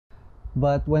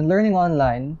But when learning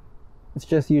online, it's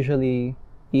just usually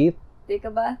eat. Take a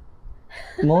bath.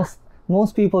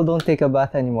 Most people don't take a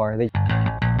bath anymore.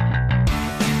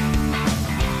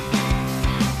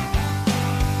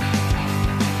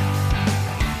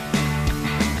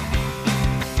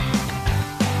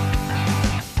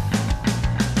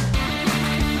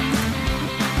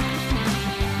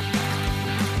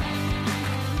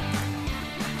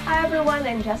 Hi everyone,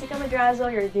 I'm Jessica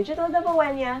Madrazo, your digital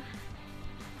Dabawenya.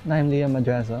 I'm Liam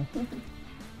Madrazo.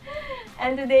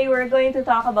 And today we're going to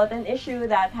talk about an issue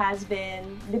that has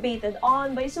been debated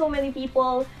on by so many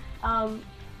people.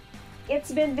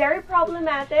 It's been very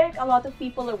problematic. A lot of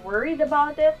people are worried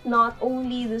about it, not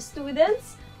only the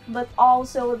students, but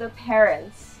also the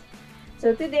parents.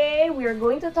 So today we're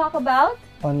going to talk about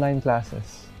Online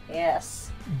classes. Yes.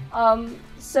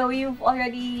 So you've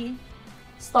already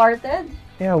started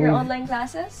your online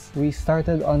classes? We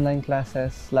started online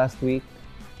classes last week,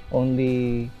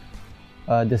 only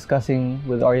discussing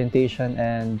with orientation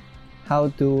and how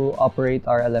to operate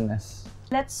our LMS.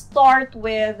 Let's start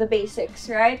with the basics,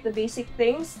 right? The basic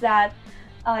things that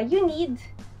you need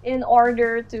in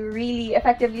order to really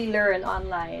effectively learn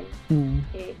online.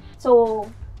 Okay. So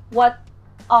what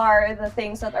are the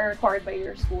things that are required by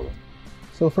your school?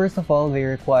 So first of all, they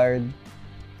required,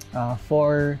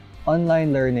 for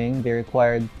online learning, they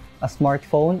required a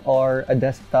smartphone or a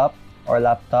desktop or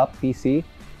laptop PC,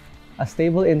 a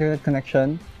stable internet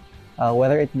connection,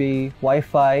 whether it be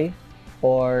Wi-Fi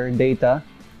or data,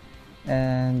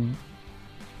 and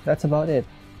that's about it.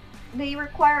 They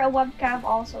require a webcam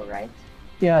also, right?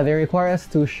 Yeah, they require us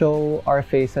to show our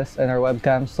faces and our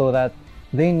webcams so that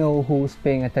they know who's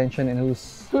paying attention and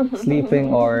who's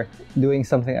sleeping or doing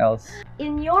something else.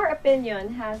 In your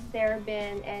opinion, has there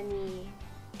been any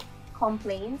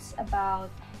complaints about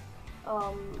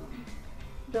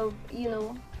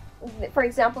for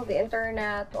example, the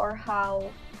internet or how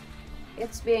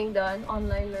it's being done,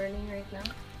 online learning right now?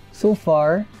 So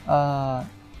far,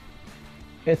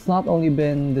 it's not only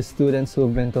been the students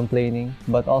who've been complaining,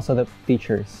 but also the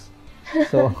teachers.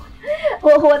 So,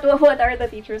 what are the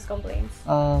teachers' complaints?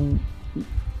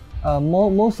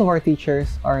 Most of our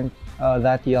teachers aren't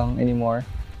that young anymore,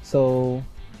 so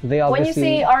they obviously.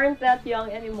 When you say aren't that young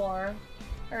anymore,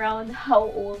 around how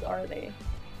old are they?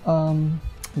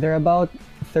 They're about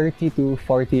 30 to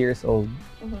 40 years old.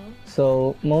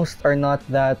 So most are not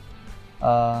that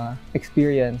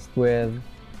experienced with,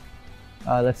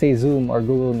 let's say, Zoom or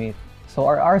Google Meet. So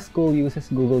our school uses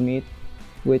Google Meet,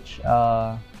 which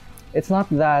it's not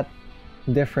that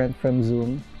different from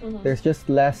Zoom. There's just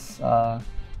less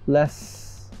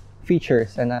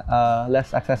features and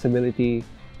less accessibility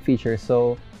features.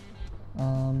 So,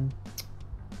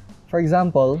 for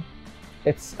example,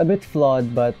 it's a bit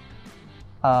flawed, but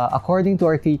according to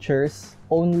our teachers,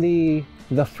 only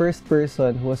the first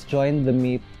person who has joined the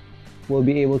Meet will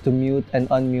be able to mute and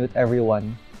unmute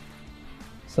everyone.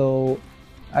 So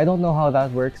I don't know how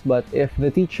that works, but if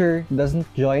the teacher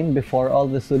doesn't join before all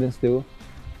the students do,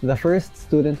 the first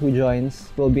student who joins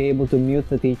will be able to mute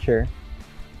the teacher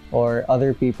or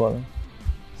other people.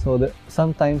 So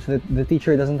sometimes the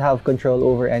teacher doesn't have control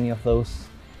over any of those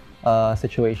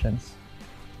situations.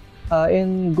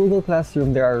 In Google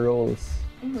Classroom, there are roles.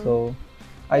 So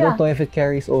I don't know if it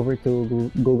carries over to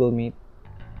Google Meet,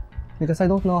 because I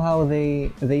don't know how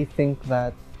they think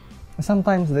that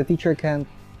sometimes the teacher can't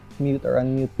mute or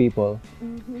unmute people.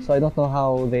 So I don't know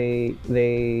how they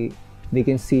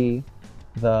can see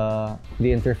the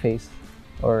interface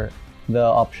or the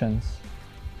options.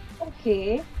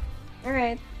 Okay, all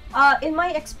right. In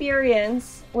my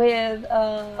experience with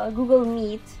Google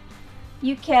Meet,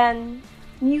 you can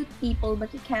mute people,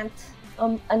 but you can't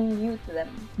unmute them.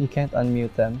 You can't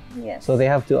unmute them? Yes. So they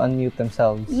have to unmute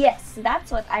themselves? Yes,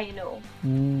 that's what I know.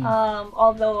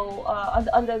 Although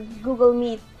on the Google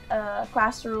Meet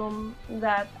classroom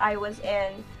that I was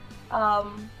in,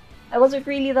 I wasn't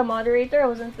really the moderator. I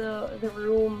wasn't the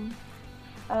room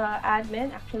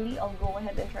admin. Actually, I'll go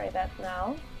ahead and try that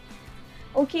now.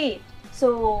 Okay,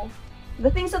 so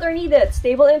the things that are needed: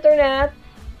 stable internet,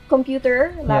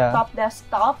 computer, laptop,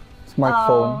 desktop,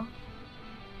 smartphone,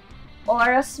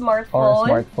 or a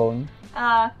smartphone,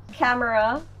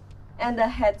 camera, and a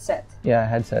headset. Yeah,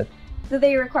 headset. Do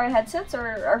they require headsets,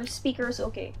 or are speakers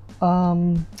okay?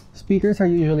 Speakers are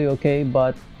usually okay,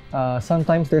 but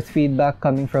sometimes there's feedback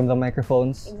coming from the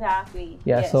microphones. Exactly.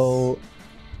 Yeah, yes. So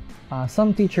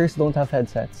some teachers don't have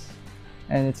headsets,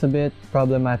 and it's a bit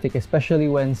problematic, especially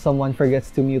when someone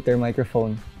forgets to mute their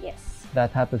microphone. Yes.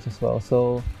 That happens as well.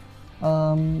 So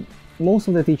most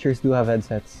of the teachers do have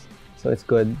headsets, so it's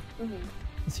good.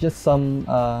 It's just some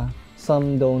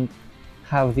don't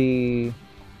have the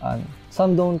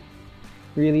some don't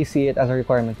really see it as a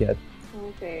requirement yet.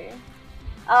 Okay.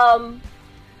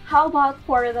 How about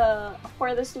for the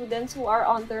students who are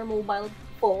on their mobile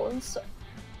phones?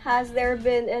 Has there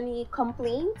been any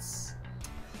complaints,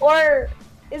 or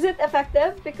is it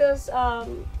effective? Because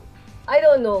I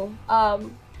don't know.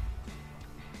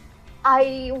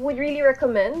 I would really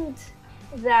recommend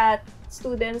that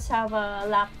students have a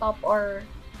laptop or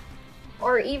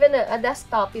even a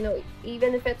desktop. You know,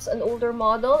 even if it's an older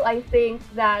model, I think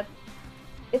that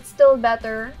it's still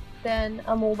better than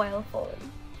a mobile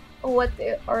phone. What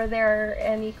are there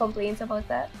any complaints about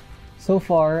that? So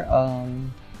far,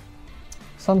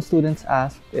 some students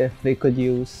asked if they could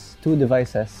use two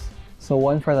devices. So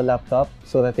one for the laptop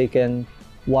so that they can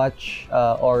watch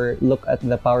or look at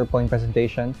the PowerPoint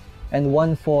presentation, and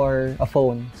one for a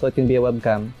phone so it can be a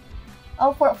webcam.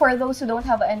 Oh, for those who don't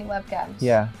have any webcams.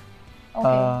 Yeah.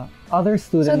 Okay. Other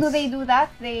students. So do they do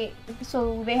that? They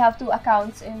have two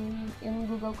accounts in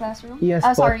Google Classroom? Yes.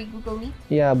 Google Meet.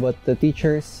 Yeah, but the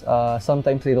teachers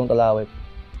sometimes they don't allow it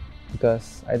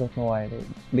because I don't know why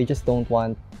they just don't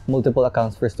want multiple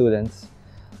accounts for students.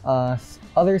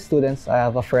 Other students, I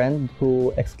have a friend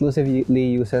who exclusively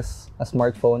uses a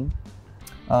smartphone.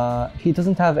 He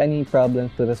doesn't have any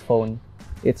problems with his phone.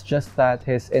 It's just that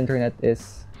his internet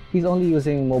he's only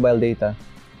using mobile data.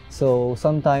 So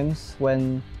sometimes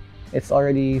when it's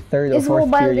already third or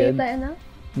fourth period. Is mobile data enough?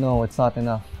 No, it's not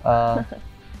enough.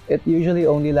 It usually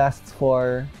only lasts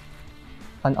for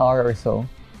an hour or so.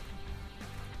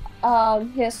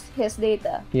 His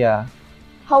data. Yeah.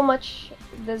 How much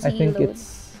does he I think load?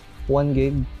 it's 1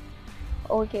 gig.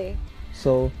 Okay.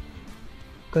 So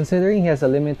considering he has a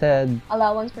limited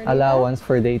allowance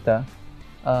for data,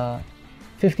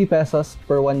 50 pesos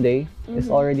per 1 day is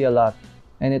already a lot.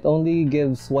 And it only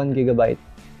gives 1 gigabyte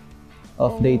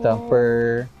of data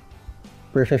per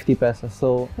 50 pesos.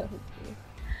 So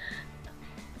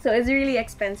so it's really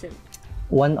expensive.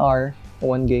 1 hour,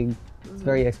 1 gig, it's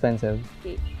very expensive.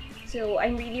 Okay. So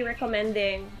I'm really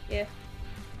recommending if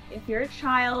your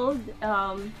child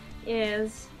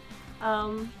is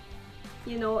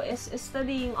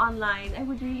studying online, I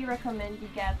would really recommend you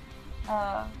get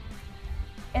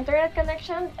internet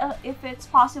connection if it's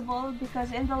possible,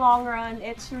 because in the long run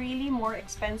it's really more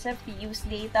expensive to use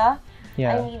data.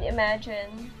 Yeah. I mean,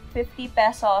 imagine 50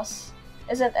 pesos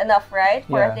isn't enough, right,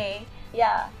 for a day.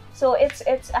 Yeah. So it's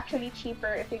actually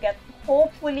cheaper if you get.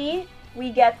 Hopefully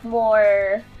we get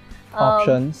more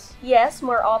Options. Yes,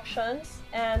 more options.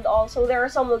 And also there are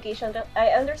some locations that I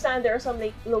understand there are some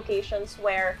locations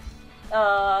where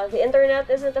the internet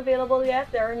isn't available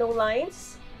yet. There are no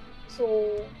lines.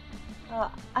 So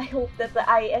I hope that the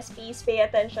ISPs pay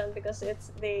attention, because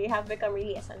they have become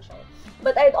really essential.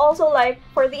 But I'd also like,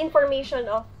 for the information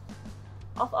of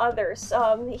others,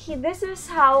 this is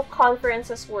how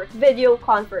conferences work: video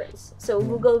conference. So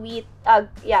Google Meet,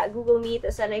 Google Meet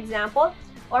is an example,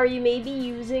 or you may be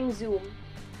using Zoom.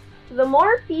 The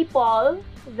more people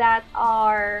that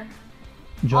are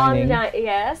joining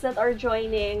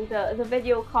the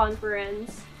video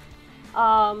conference,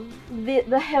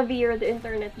 the heavier the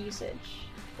internet usage.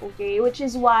 Okay, which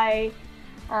is why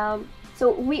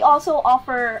so we also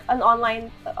offer an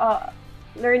online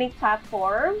learning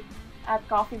platform at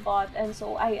CoffeeBot, and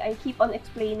so I keep on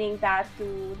explaining that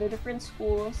to the different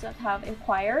schools that have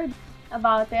inquired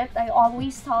about it. I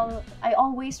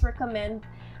always recommend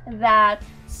that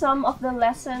some of the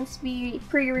lessons be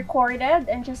pre-recorded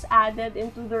and just added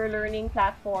into their learning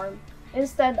platform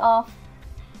instead of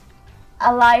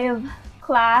a live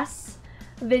class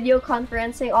video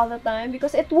conferencing all the time,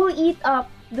 because it will eat up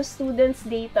the students'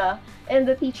 data and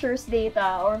the teacher's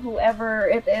data, or whoever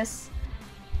it is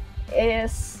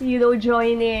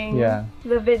joining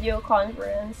the video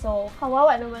conference. So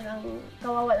kawawa naman ang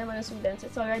students.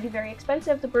 It's already very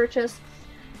expensive to purchase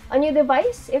a new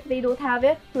device if they don't have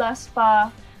it, plus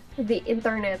pa the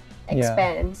internet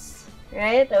expense,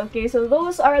 right? Okay, so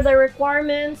those are the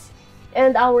requirements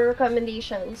and our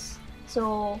recommendations.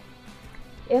 So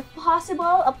if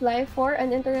possible, apply for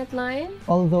an internet line.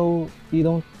 Although you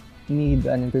don't need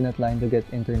an internet line to get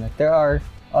internet, there are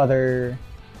other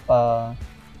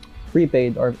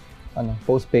prepaid or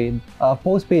postpaid.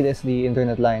 Postpaid is the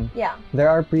internet line. Yeah. There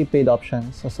are prepaid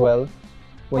options as well.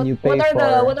 When you pay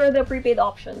what are the prepaid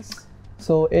options?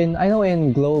 So I know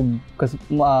in Globe, because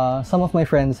some of my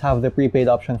friends have the prepaid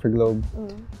option for Globe.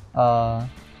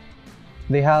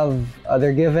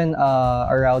 They're given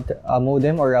a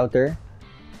modem or router,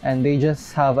 and they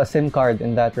just have a SIM card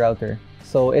in that router.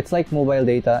 So it's like mobile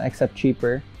data except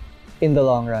cheaper in the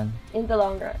long run. In the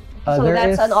long run. So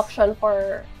that's an option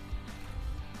for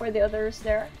for the others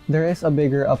there? There is a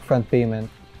bigger upfront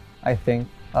payment, I think.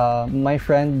 My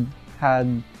friend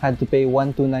had to pay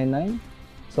 1,299,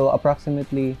 so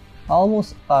approximately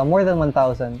almost more than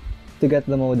 1,000 to get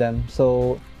the modem.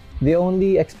 So the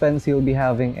only expense you'll be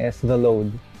having is the load,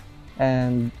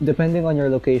 and depending on your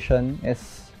location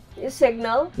is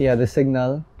Signal? yeah, the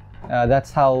signal. That's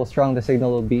how strong the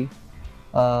signal will be.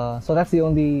 So that's the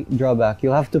only drawback.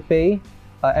 You'll have to pay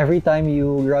every time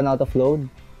you run out of load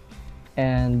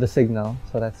and the signal.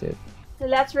 So that's it. So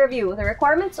let's review. The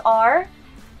requirements are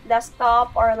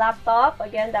desktop or laptop.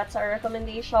 Again, that's our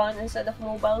recommendation instead of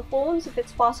mobile phones if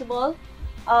it's possible.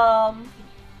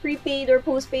 Prepaid or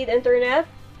postpaid internet.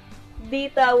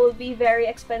 Data will be very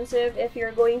expensive if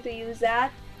you're going to use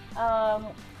that.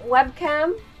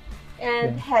 Webcam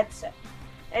and headset.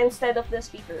 Instead of the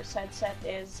speakers, headset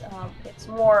is it's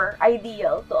more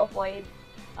ideal to avoid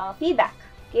feedback.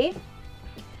 Okay.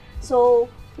 So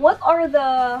what are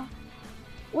the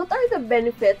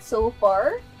benefits so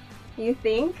far, you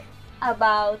think,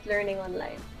 about learning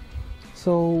online?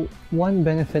 So one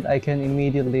benefit I can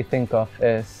immediately think of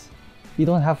is you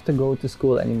don't have to go to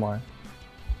school anymore.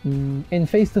 In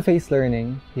face-to-face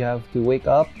learning, you have to wake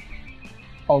up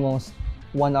almost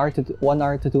 1 hour to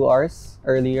 2 hours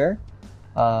earlier,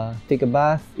 take a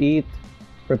bath, eat,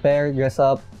 prepare, dress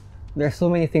up. There's so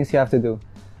many things you have to do.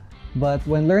 But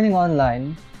when learning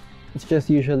online, it's just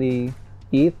usually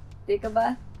eat. Take a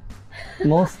bath.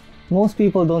 Most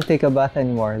people don't take a bath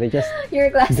anymore. They just Your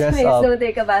classmates dress up. don't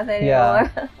take a bath anymore.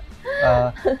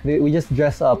 We just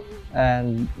dress up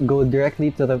and go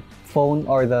directly to the phone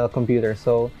or the computer.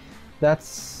 So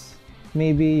that's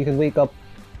maybe you can wake up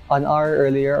an hour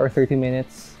earlier or 30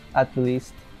 minutes at the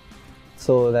least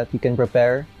so that you can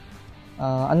prepare.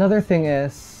 Another thing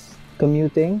is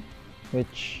commuting,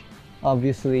 which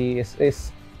obviously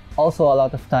is also a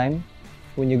lot of time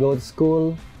when you go to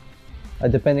school,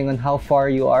 depending on how far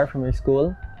you are from your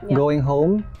school. Going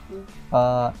home,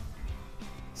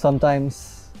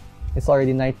 sometimes it's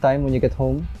already nighttime when you get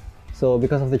home, so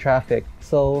because of the traffic.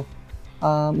 So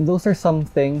those are some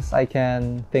things I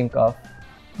can think of.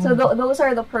 So those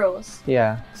are the pros.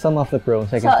 Yeah, some of the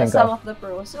pros I can think Some of. of the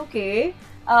pros. Okay.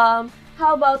 How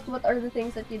about what are the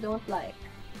things that you don't like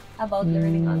about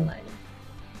learning online?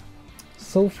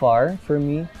 So far, for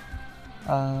me,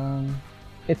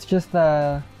 it's just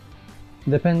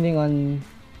depending on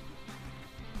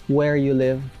where you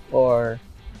live or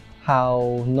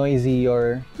how noisy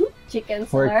your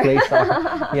Chickens workplace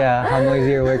are. yeah, how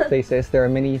noisy your workplace is. There are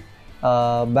many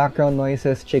background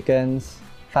noises, chickens,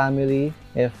 family,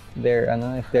 if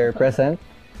they're present.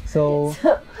 So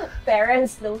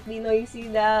parents, don't be noisy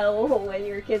now when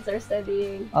your kids are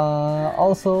studying.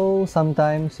 also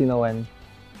sometimes when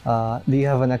do you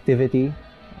have an activity,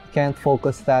 can't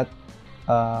focus that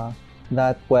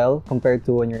well compared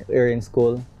to when you're in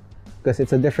school, because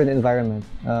it's a different environment.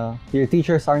 Your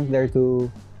teachers aren't there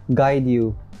to guide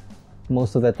you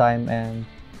most of the time, and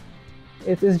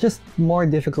it is just more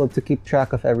difficult to keep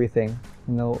track of everything.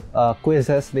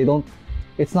 Quizzes,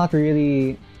 it's not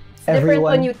really It's different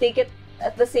everyone. when you take it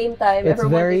at the same time. It's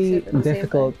Everyone very takes it at the same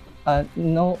difficult.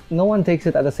 No one takes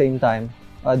it at the same time,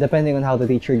 depending on how the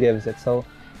teacher gives it. So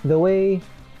the way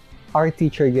our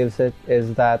teacher gives it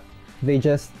is that they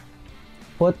just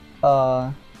put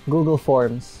Google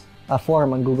Forms, a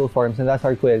form on Google Forms, and that's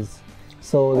our quiz.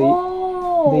 So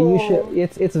they usually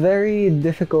it's very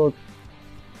difficult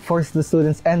for the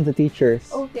students and the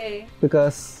teachers, Okay.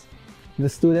 because the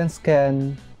students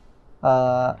can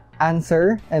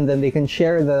answer, and then they can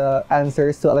share the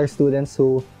answers to other students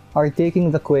who are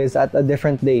taking the quiz at a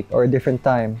different date or a different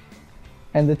time,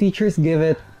 and the teachers give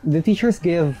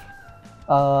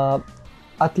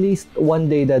at least 1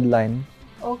 day deadline.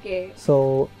 Okay.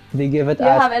 So they give it You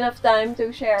have enough time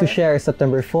to share.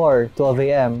 September 4, 12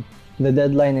 a.m. The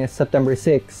deadline is September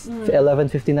 6,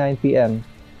 11:59 p.m.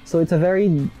 So it's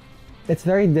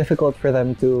very difficult for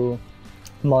them to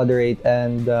moderate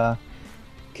and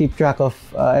keep track of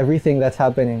everything that's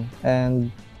happening.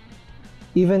 And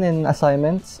even in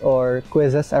assignments or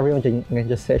quizzes, everyone can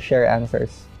just share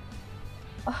answers.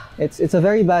 It's a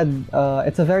very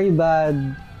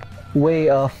bad way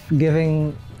of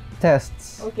giving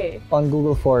tests Okay. on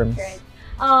Google Forms. Right.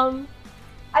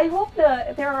 I hope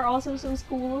that there are also some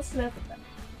schools that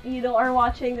are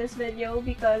watching this video,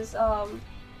 because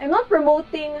I'm not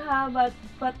promoting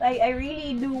but I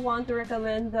really do want to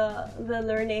recommend the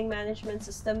learning management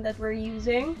system that we're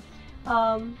using.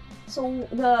 So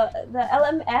the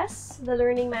LMS, the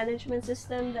learning management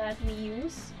system that we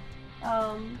use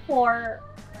for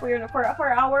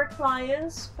our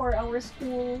clients, for our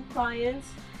school clients,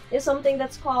 is something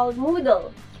that's called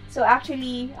Moodle. So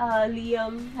actually,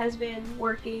 Liam has been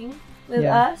working with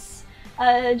Yeah. us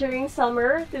during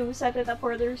summer to set it up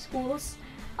for their schools.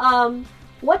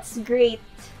 What's great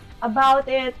about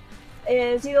it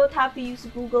is you don't have to use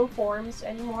Google Forms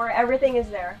anymore. Everything is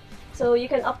there. So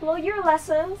you can upload your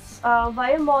lessons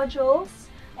via modules,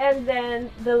 and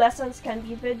then the lessons can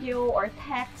be video or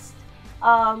text.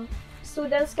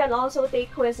 Students can also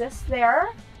take quizzes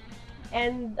there,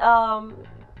 and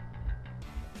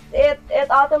it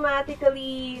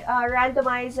automatically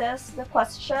randomizes the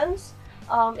questions.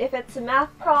 If it's a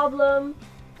math problem,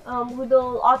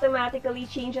 Moodle automatically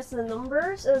changes the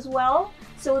numbers as well,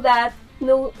 so that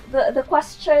the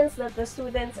questions that the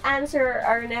students answer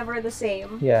are never the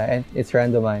same. Yeah, and it's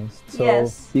randomized. So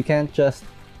Yes. you can't just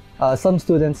some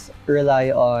students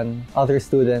rely on other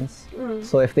students.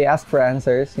 So if they ask for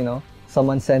answers,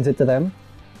 someone sends it to them.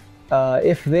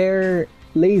 If they're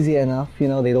lazy enough,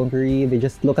 they don't read, they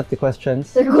just look at the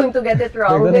questions. They're going to get it wrong.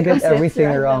 They're going to get because it's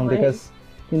everything wrong randomized.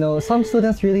 because some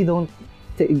students really don't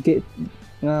get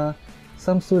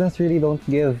some students really don't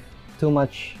give too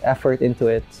much effort into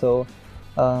it. So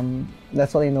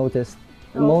that's what I noticed.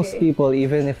 Most Okay. people,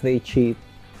 even if they cheat,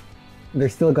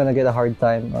 they're still gonna get a hard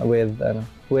time with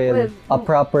a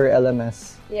proper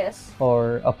LMS Yes.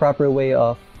 or a proper way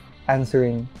of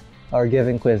answering or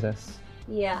giving quizzes.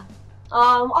 Yeah.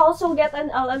 Also get an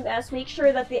LMS. Make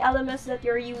sure that the LMS that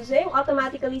you're using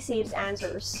automatically saves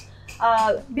answers.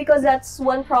 Because that's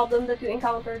one problem that you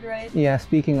encountered, right? Yeah,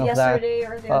 speaking of that, Yesterday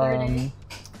or the other day.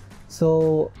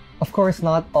 so of course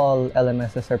not all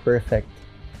LMSs are perfect.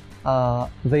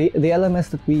 The LMS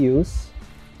that we use,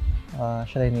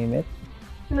 should I name it?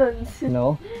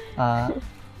 No.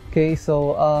 Okay,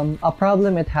 so a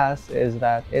problem it has is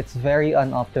that it's very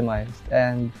unoptimized,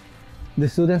 and the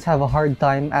students have a hard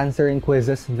time answering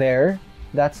quizzes there.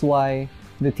 That's why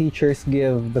the teachers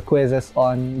give the quizzes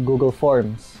on Google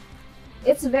Forms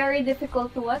It's very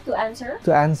difficult to what? To answer?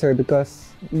 to answer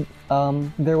because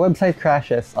their website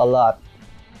crashes a lot.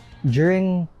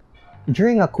 During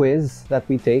a quiz that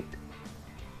we take,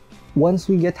 once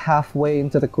we get halfway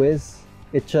into the quiz,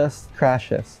 it just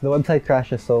crashes. The website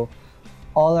crashes, so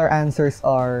all our answers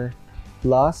are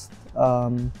lost.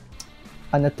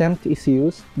 An attempt is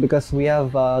used because we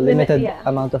have a limited yeah.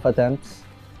 amount of attempts.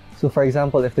 So for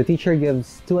example, if the teacher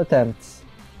gives 2 attempts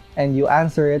and you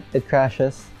answer it, it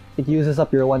crashes. It uses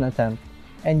up your 1 attempt,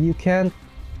 and you can't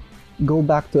go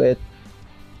back to it.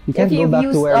 You can't If go you've back to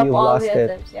used where up you all lost the it.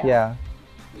 attempts, yeah. Yeah.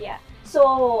 Yeah.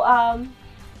 So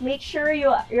make sure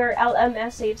your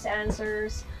LMS saves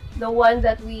answers. The one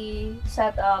that we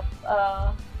set up,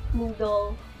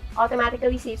 Moodle,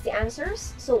 automatically saves the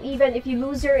answers. So even if you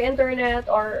lose your internet,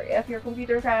 or if your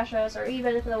computer crashes, or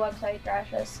even if the website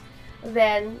crashes,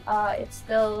 then it's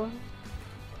still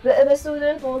the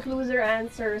student won't lose their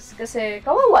answers kasi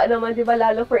kawawa naman, di ba?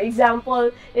 Lalo, for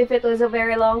example, if it was a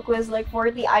very long quiz, like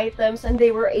 40 items, and they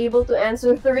were able to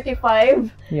answer 35,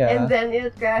 Yeah. and then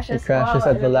it crashes. It crashes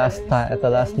Kawawa at the naman last yung time, at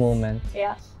the last students. moment.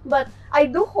 Yeah. But I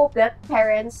do hope that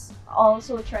parents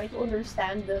also try to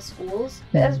understand the schools,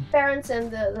 as parents and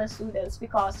the students,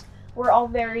 because we're all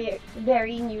very,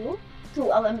 very new to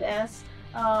LMS.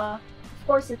 Of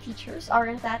course, the teachers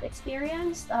aren't that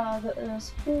experienced. The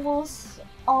schools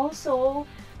also,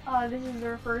 this is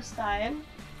their first time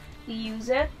to use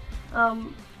it.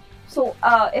 So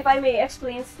if I may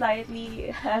explain slightly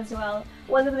as well,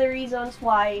 one of the reasons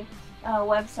why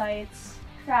websites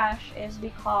crash is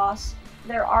because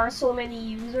there are so many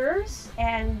users,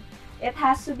 and it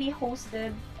has to be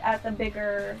hosted at a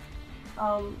bigger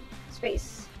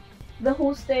space. The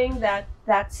hosting that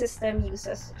system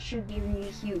uses should be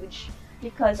really huge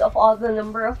because of all the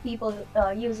number of people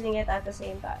using it at the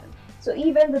same time. So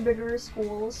even the bigger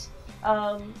schools,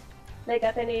 like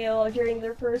Ateneo, during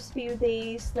their first few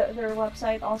days, their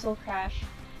website also crashed.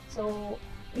 So,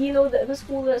 the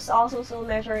school is also still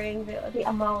measuring the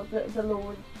amount, the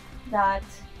load that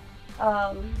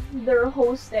their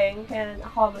hosting can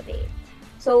accommodate.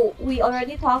 So we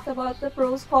already talked about the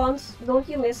pros, cons. Don't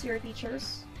you miss your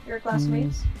teachers, your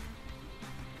classmates?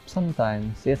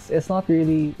 Sometimes it's not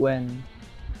really when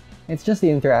it's just the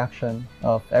interaction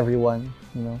of everyone.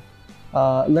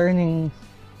 Learning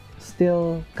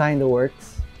still kind of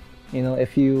works.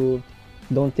 If you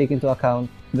don't take into account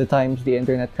the times the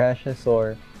internet crashes,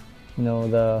 or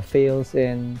the fails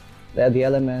in the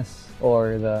LMS,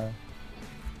 or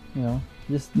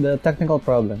just the technical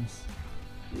problems.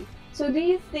 So do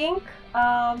you think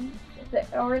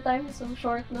our time is so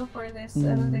short for this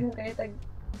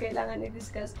kailangan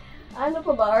i-discuss? Ano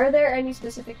pa ba? Are there any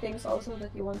specific things also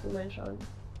that you want to mention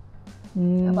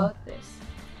about this?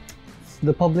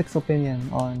 The public's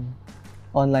opinion on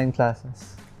online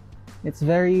classes.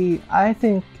 I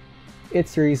think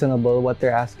it's reasonable what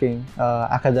they're asking,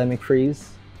 academic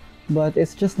freeze, but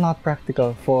it's just not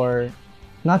practical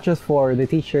not just for the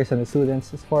teachers and the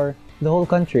students, it's for the whole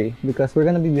country, because we're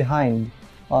gonna be behind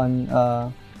on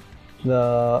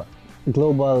the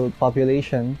global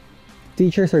population.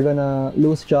 Teachers are gonna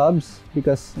lose jobs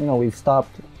because everyone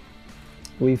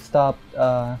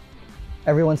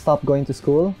stopped going to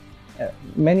school.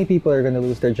 Many people are gonna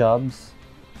lose their jobs.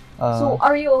 So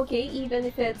are you okay even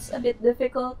if it's a bit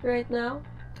difficult right now?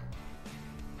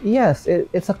 Yes,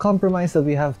 it's a compromise that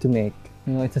we have to make.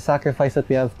 It's a sacrifice that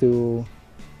we have to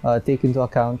take into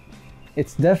account.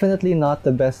 It's definitely not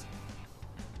the best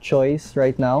choice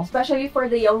right now. Especially for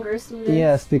the younger students.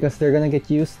 Yes, because they're gonna get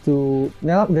used to.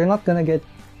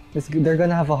 They're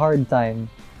gonna have a hard time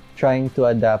trying to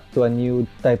adapt to a new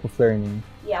type of learning.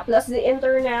 Yeah, plus the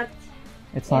internet.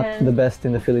 It's not the best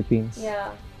in the Philippines.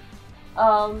 Yeah.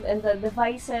 And the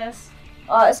devices,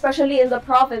 especially in the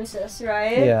provinces,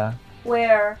 right? Yeah.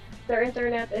 Where their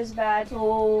internet is bad.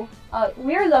 So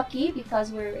we're lucky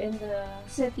because we're in the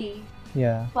city.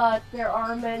 Yeah. But there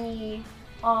are many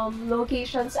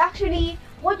locations. Actually,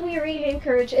 what we really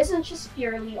encourage isn't just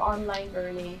purely online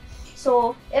learning.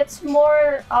 So it's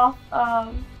more of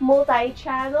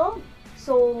multi-channel.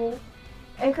 So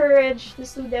encourage the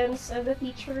students and the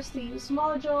teachers to use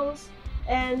modules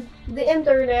and the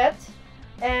internet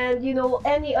and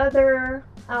any other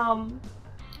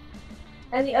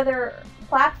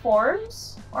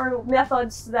platforms or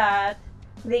methods that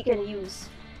they can use,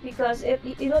 because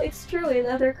it's true in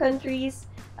other countries.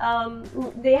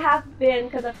 They have been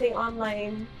conducting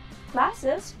online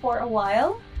classes for a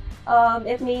while.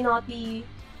 It may not be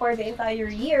for the entire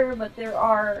year, but there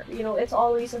are, it's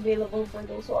always available for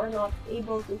those who are not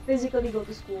able to physically go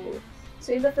to school.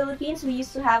 So in the Philippines, we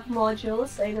used to have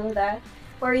modules, I know that,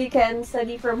 where you can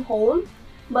study from home,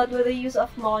 but with the use of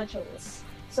modules.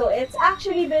 So it's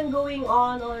actually been going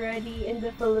on already in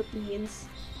the Philippines.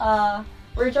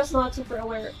 We're just not super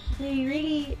aware. They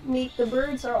really make the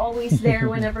birds are always there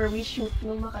whenever we shoot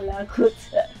ng makalagot.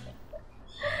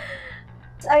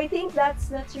 I think that's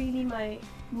really my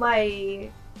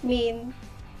main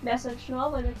message now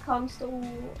when it comes to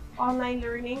online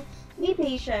learning. Be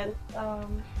patient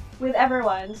with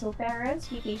everyone. So parents,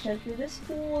 be patient with the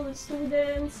school, the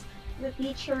students, the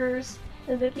teachers,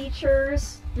 and the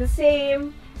teachers the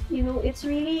same. It's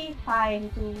really fine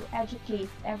to educate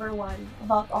everyone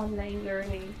about online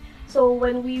learning. So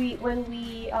when we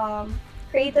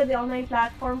created the online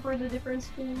platform for the different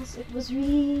schools, it was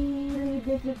really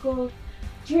difficult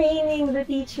training the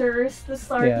teachers to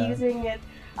start using it.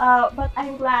 But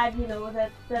I'm glad,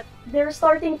 that they're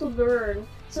starting to learn.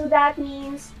 So that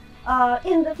means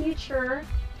in the future,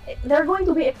 they're going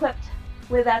to be equipped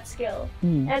with that skill.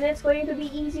 And it's going to be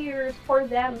easier for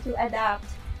them to adapt.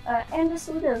 And the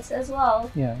students as well.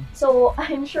 Yeah. So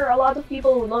I'm sure a lot of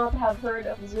people would not have heard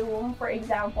of Zoom, for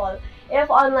example, if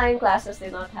online classes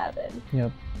did not happen.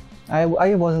 Yep.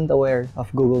 I wasn't aware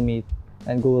of Google Meet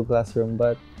and Google Classroom,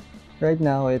 but right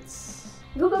now it's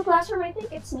Google Classroom. I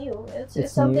think it's new. It's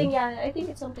something. New? Yeah, I think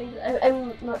it's something.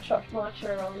 I'm not sure. Not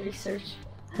sure on research.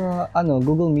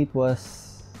 Google Meet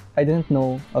I didn't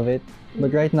know of it,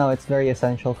 but right now it's very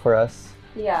essential for us.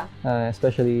 Yeah.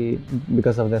 Especially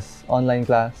because of this online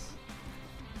class.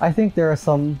 I think there are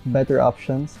some better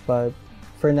options, but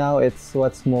for now it's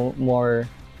what's more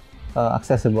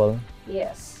accessible.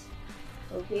 Yes.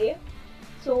 Okay.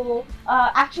 So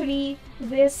actually,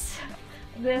 this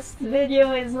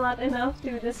video is not enough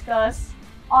to discuss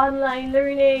online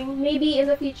learning. Maybe in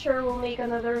the future we'll make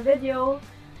another video.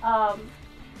 I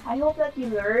hope that you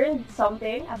learned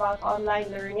something about online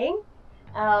learning.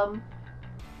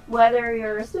 Whether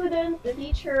you're a student, a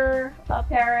teacher, a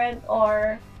parent,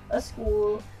 or a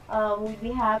school, we'd be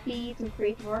happy to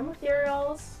create more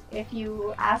materials if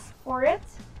you ask for it.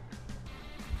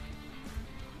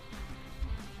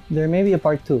 There may be a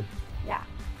part 2. Yeah.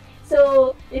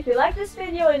 So if you like this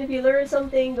video and if you learned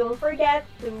something, don't forget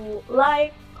to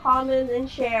like, comment, and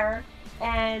share.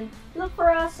 And look for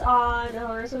us on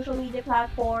our social media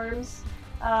platforms.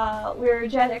 We're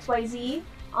Gen XYZ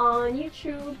on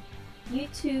YouTube,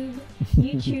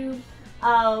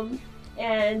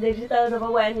 and Digital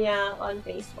Nabawenya on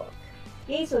Facebook.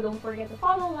 Okay, so don't forget to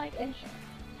follow, like, and share.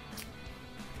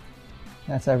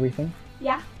 That's everything.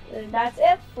 Yeah, that's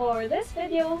it for this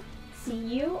video. See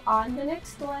you on the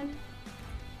next one.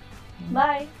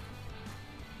 Bye!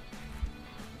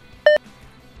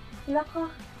 Laka,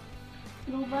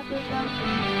 lubat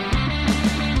na